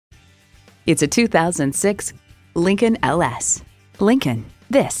It's a 2006 Lincoln LS. Lincoln,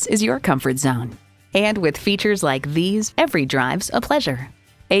 this is your comfort zone. And with features like these, every drive's a pleasure.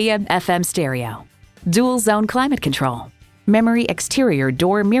 AM/FM stereo, dual zone climate control, memory exterior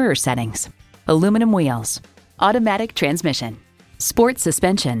door mirror settings, aluminum wheels, automatic transmission, sports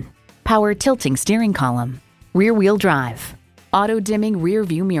suspension, power tilting steering column, rear wheel drive, auto dimming rear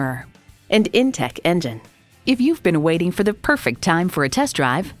view mirror, and Intech engine. If you've been waiting for the perfect time for a test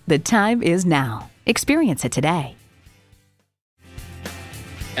drive, the time is now. Experience it today.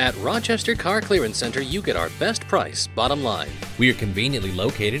 At Rochester Car Clearance Center, you get our best price, bottom line. We are conveniently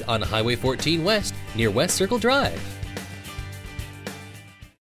located on Highway 14 West, near West Circle Drive.